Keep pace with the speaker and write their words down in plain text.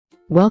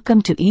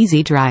Welcome to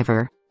Easy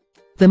Driver,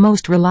 the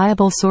most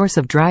reliable source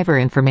of driver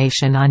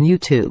information on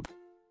YouTube.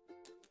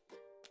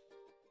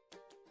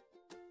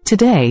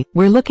 Today,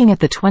 we're looking at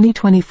the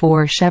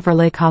 2024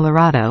 Chevrolet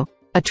Colorado,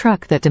 a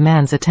truck that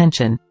demands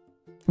attention.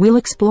 We'll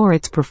explore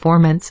its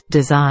performance,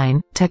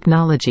 design,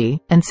 technology,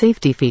 and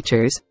safety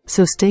features,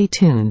 so stay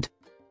tuned.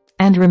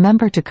 And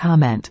remember to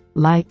comment,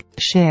 like,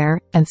 share,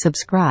 and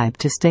subscribe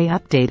to stay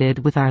updated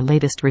with our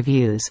latest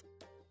reviews.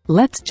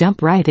 Let's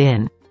jump right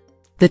in.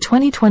 The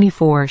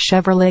 2024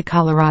 Chevrolet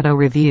Colorado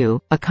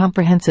Review, a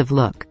comprehensive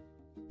look.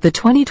 The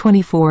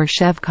 2024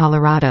 Chev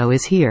Colorado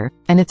is here,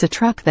 and it's a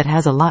truck that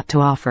has a lot to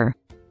offer.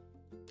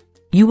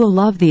 You will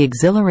love the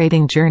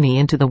exhilarating journey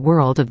into the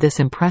world of this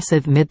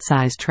impressive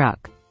mid-size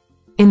truck.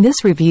 In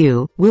this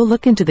review, we'll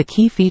look into the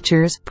key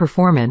features,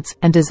 performance,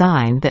 and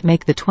design that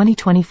make the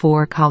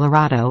 2024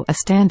 Colorado a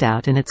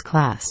standout in its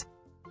class.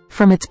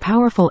 From its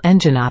powerful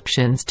engine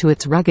options to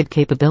its rugged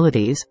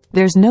capabilities,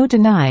 there's no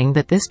denying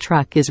that this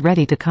truck is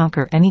ready to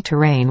conquer any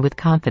terrain with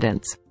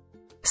confidence.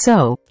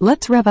 So,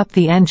 let's rev up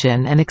the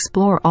engine and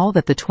explore all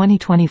that the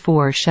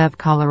 2024 Chev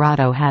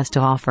Colorado has to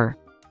offer.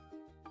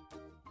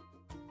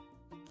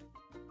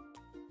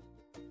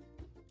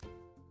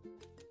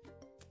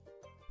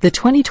 The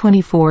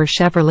 2024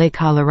 Chevrolet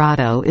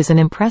Colorado is an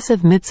impressive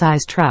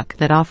midsize truck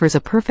that offers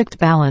a perfect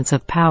balance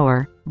of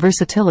power,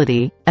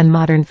 versatility, and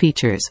modern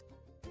features.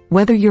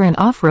 Whether you're an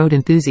off-road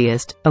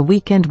enthusiast, a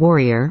weekend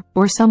warrior,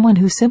 or someone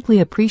who simply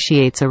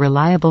appreciates a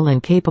reliable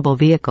and capable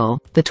vehicle,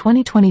 the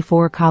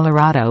 2024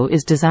 Colorado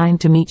is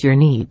designed to meet your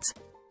needs.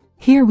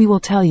 Here we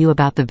will tell you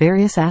about the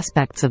various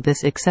aspects of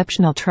this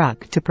exceptional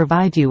truck to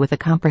provide you with a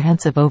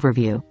comprehensive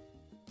overview.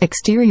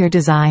 Exterior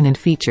design and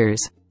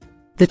features.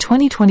 The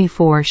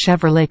 2024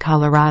 Chevrolet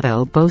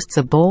Colorado boasts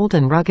a bold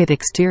and rugged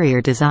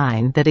exterior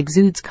design that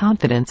exudes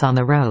confidence on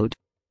the road.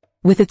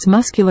 With its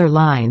muscular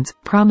lines,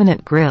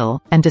 prominent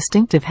grille, and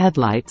distinctive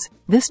headlights,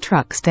 this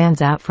truck stands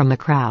out from the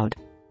crowd.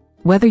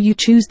 Whether you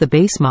choose the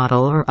base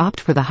model or opt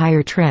for the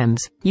higher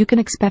trims, you can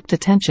expect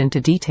attention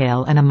to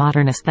detail and a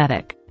modern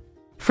aesthetic.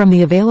 From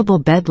the available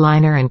bed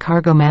liner and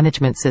cargo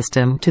management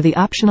system to the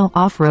optional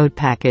off-road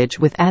package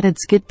with added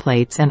skid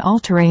plates and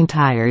all-terrain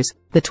tires,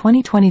 the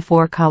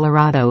 2024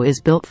 Colorado is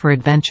built for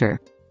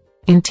adventure.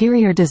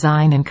 Interior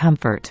design and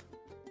comfort.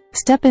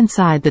 Step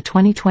inside the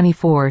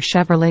 2024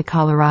 Chevrolet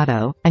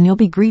Colorado, and you'll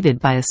be greeted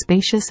by a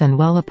spacious and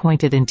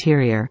well-appointed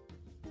interior.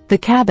 The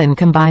cabin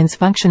combines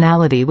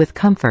functionality with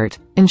comfort,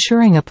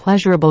 ensuring a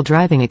pleasurable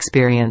driving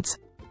experience.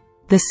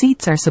 The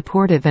seats are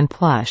supportive and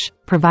plush,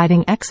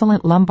 providing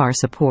excellent lumbar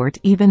support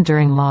even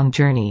during long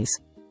journeys.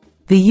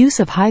 The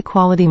use of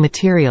high-quality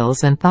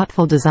materials and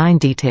thoughtful design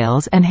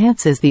details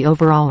enhances the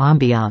overall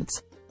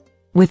ambiance.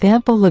 With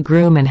ample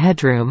legroom and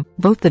headroom,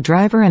 both the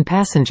driver and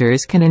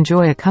passengers can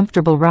enjoy a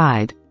comfortable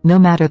ride, no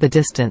matter the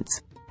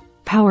distance.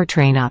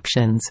 Powertrain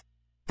options.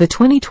 The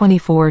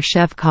 2024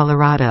 Chev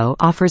Colorado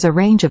offers a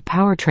range of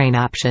powertrain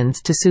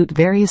options to suit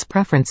various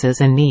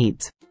preferences and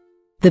needs.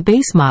 The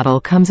base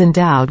model comes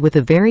endowed with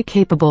a very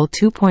capable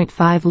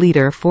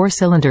 2.5-liter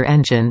four-cylinder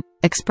engine,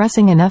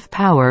 expressing enough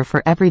power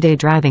for everyday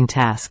driving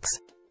tasks.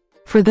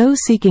 For those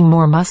seeking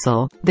more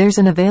muscle, there's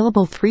an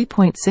available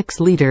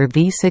 3.6-liter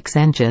V6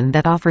 engine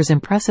that offers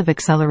impressive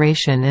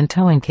acceleration and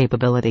towing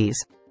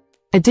capabilities.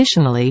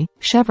 Additionally,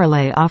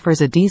 Chevrolet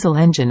offers a diesel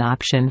engine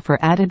option for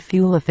added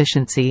fuel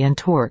efficiency and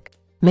torque,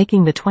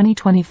 making the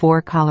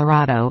 2024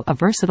 Colorado a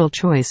versatile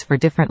choice for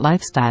different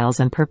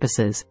lifestyles and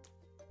purposes.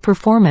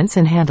 Performance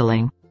and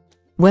handling.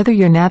 Whether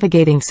you're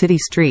navigating city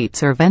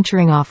streets or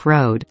venturing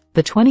off-road,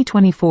 the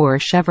 2024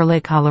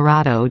 Chevrolet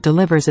Colorado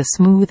delivers a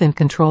smooth and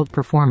controlled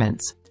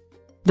performance.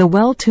 The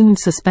well-tuned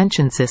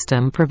suspension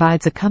system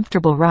provides a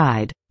comfortable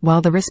ride,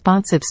 while the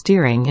responsive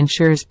steering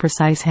ensures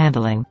precise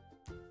handling.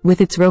 With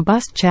its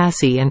robust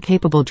chassis and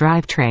capable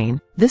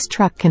drivetrain, this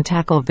truck can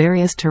tackle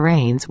various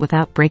terrains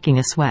without breaking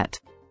a sweat.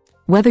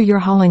 Whether you're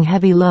hauling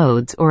heavy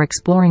loads or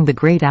exploring the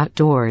great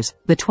outdoors,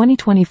 the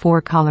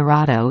 2024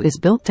 Colorado is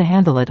built to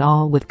handle it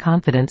all with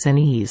confidence and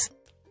ease.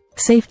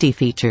 Safety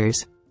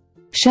features.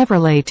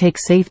 Chevrolet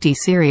takes safety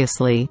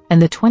seriously,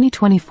 and the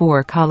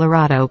 2024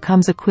 Colorado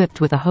comes equipped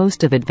with a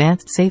host of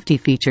advanced safety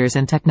features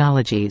and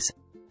technologies.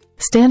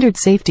 Standard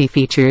safety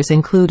features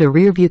include a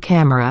rear-view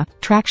camera,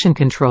 traction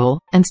control,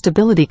 and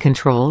stability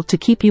control to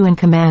keep you in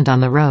command on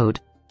the road.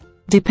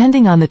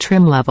 Depending on the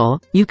trim level,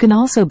 you can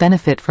also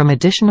benefit from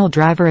additional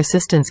driver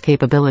assistance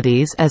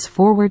capabilities as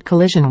forward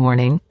collision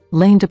warning,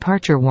 lane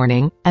departure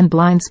warning, and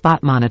blind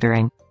spot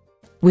monitoring.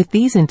 With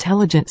these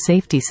intelligent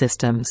safety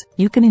systems,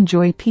 you can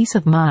enjoy peace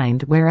of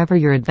mind wherever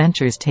your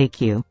adventures take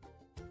you.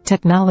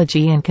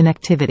 Technology and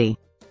connectivity.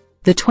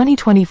 The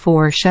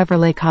 2024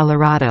 Chevrolet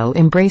Colorado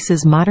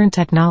embraces modern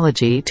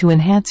technology to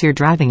enhance your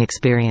driving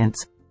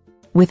experience.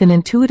 With an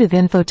intuitive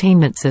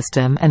infotainment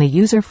system and a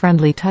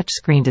user-friendly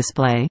touchscreen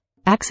display,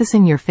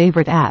 accessing your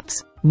favorite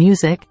apps,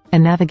 music,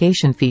 and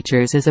navigation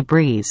features is a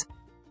breeze.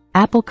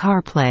 Apple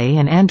CarPlay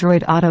and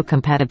Android Auto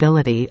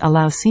compatibility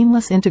allow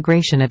seamless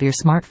integration of your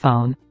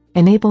smartphone,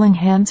 enabling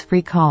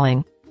hands-free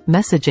calling,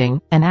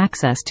 messaging, and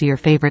access to your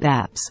favorite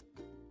apps.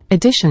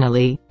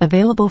 Additionally,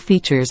 available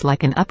features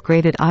like an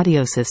upgraded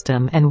audio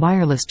system and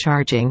wireless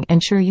charging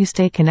ensure you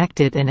stay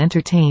connected and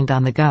entertained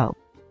on the go.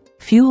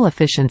 Fuel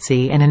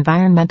efficiency and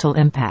environmental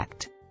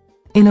impact.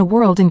 In a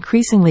world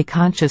increasingly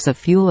conscious of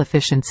fuel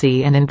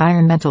efficiency and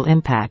environmental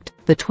impact,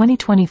 the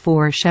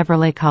 2024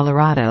 Chevrolet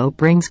Colorado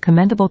brings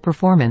commendable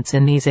performance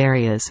in these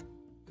areas.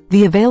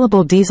 The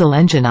available diesel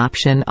engine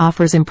option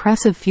offers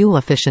impressive fuel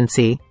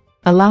efficiency,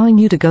 allowing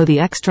you to go the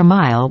extra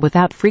mile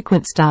without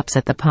frequent stops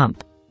at the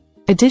pump.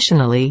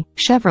 Additionally,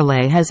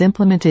 Chevrolet has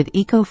implemented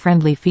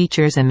eco-friendly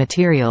features and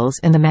materials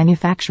in the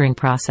manufacturing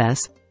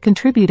process,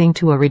 contributing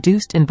to a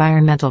reduced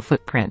environmental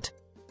footprint.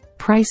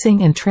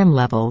 Pricing and trim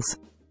levels.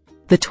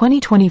 The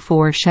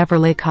 2024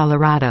 Chevrolet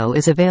Colorado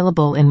is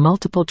available in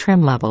multiple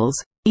trim levels,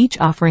 each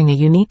offering a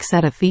unique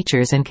set of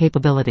features and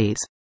capabilities.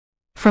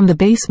 From the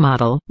base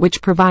model,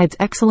 which provides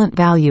excellent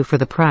value for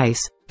the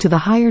price, to the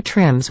higher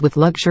trims with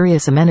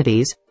luxurious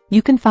amenities,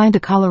 you can find a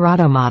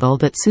Colorado model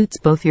that suits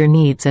both your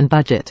needs and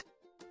budget.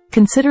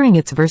 Considering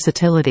its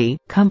versatility,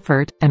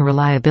 comfort, and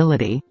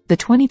reliability, the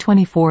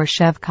 2024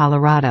 Chev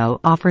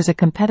Colorado offers a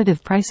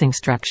competitive pricing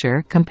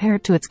structure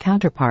compared to its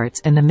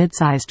counterparts in the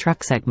midsize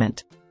truck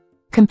segment.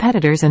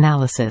 Competitors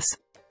analysis.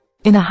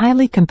 In a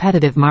highly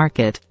competitive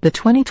market, the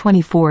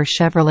 2024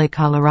 Chevrolet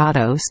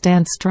Colorado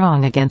stands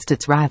strong against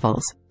its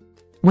rivals.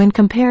 When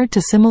compared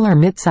to similar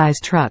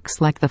midsize trucks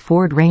like the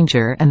Ford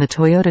Ranger and the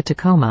Toyota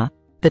Tacoma,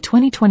 the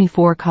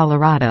 2024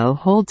 Colorado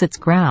holds its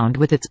ground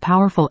with its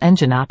powerful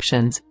engine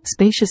options,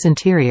 spacious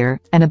interior,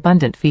 and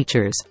abundant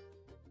features.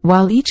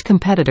 While each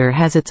competitor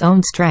has its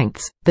own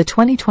strengths, the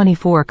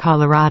 2024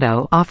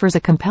 Colorado offers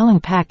a compelling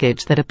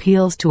package that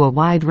appeals to a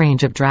wide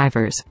range of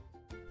drivers.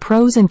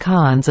 Pros and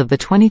cons of the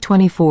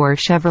 2024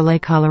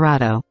 Chevrolet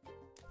Colorado.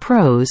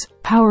 Pros: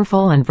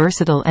 powerful and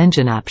versatile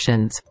engine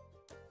options.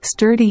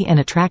 Sturdy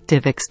and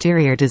attractive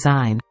exterior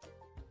design.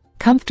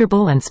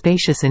 Comfortable and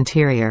spacious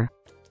interior.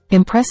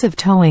 Impressive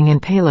towing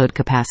and payload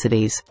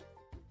capacities.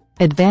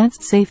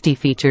 Advanced safety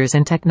features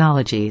and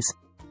technologies.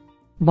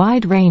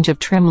 Wide range of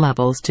trim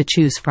levels to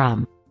choose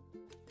from.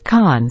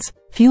 Cons: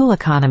 fuel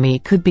economy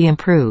could be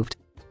improved.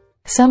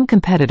 Some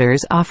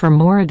competitors offer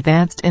more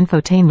advanced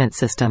infotainment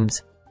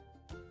systems.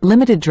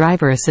 Limited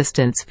driver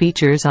assistance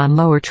features on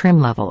lower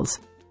trim levels.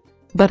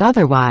 But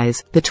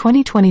otherwise, the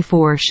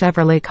 2024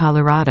 Chevrolet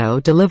Colorado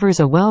delivers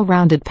a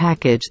well-rounded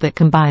package that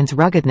combines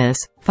ruggedness,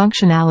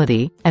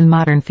 functionality, and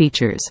modern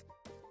features.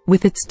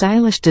 With its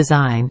stylish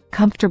design,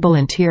 comfortable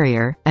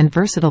interior, and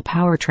versatile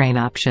powertrain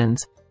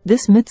options,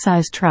 this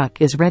midsize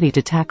truck is ready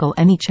to tackle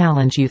any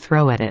challenge you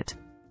throw at it.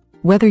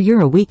 Whether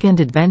you're a weekend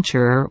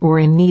adventurer or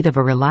in need of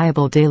a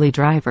reliable daily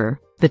driver,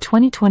 the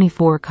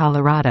 2024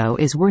 Colorado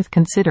is worth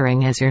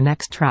considering as your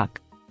next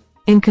truck.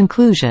 In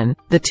conclusion,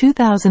 the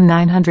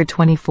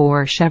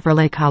 2924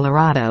 Chevrolet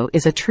Colorado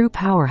is a true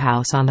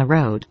powerhouse on the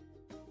road.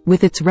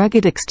 With its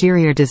rugged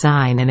exterior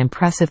design and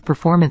impressive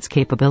performance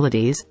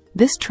capabilities,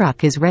 this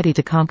truck is ready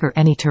to conquer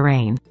any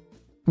terrain.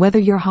 Whether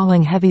you're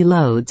hauling heavy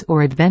loads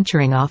or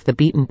adventuring off the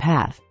beaten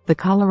path, the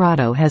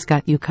Colorado has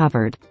got you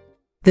covered.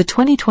 The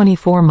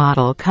 2024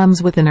 model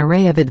comes with an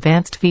array of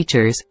advanced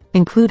features,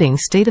 including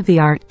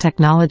state-of-the-art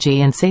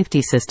technology and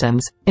safety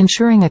systems,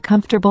 ensuring a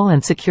comfortable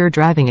and secure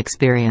driving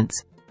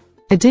experience.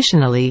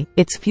 Additionally,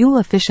 its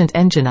fuel-efficient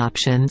engine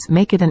options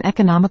make it an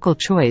economical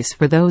choice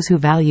for those who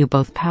value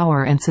both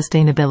power and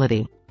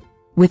sustainability.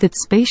 With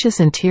its spacious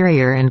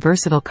interior and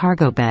versatile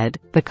cargo bed,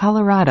 the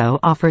Colorado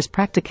offers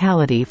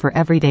practicality for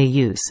everyday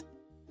use.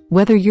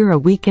 Whether you're a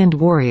weekend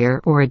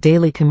warrior or a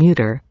daily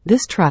commuter,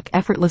 this truck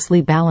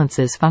effortlessly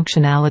balances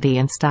functionality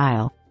and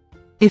style.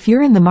 If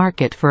you're in the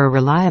market for a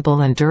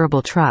reliable and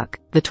durable truck,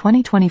 the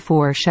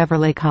 2024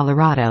 Chevrolet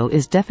Colorado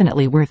is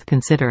definitely worth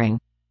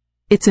considering.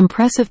 Its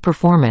impressive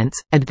performance,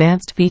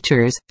 advanced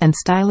features, and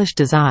stylish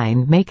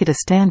design make it a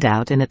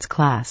standout in its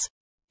class.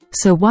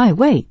 So why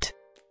wait?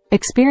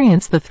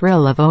 Experience the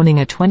thrill of owning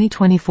a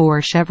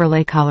 2024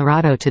 Chevrolet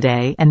Colorado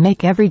today and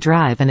make every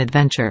drive an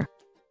adventure.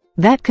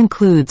 That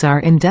concludes our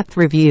in-depth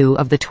review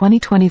of the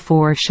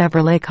 2024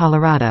 Chevrolet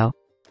Colorado.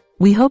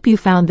 We hope you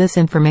found this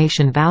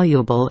information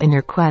valuable in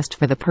your quest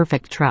for the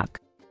perfect truck.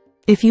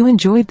 If you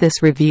enjoyed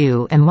this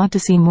review and want to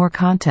see more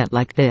content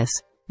like this,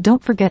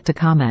 don't forget to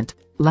comment,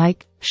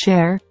 like,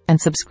 share, and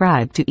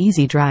subscribe to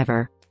Easy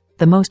Driver,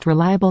 the most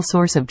reliable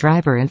source of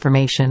driver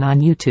information on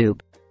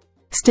YouTube.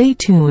 Stay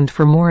tuned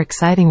for more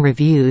exciting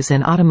reviews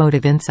and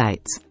automotive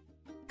insights.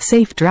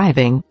 Safe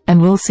driving,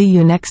 and we'll see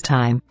you next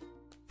time.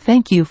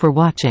 Thank you for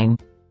watching.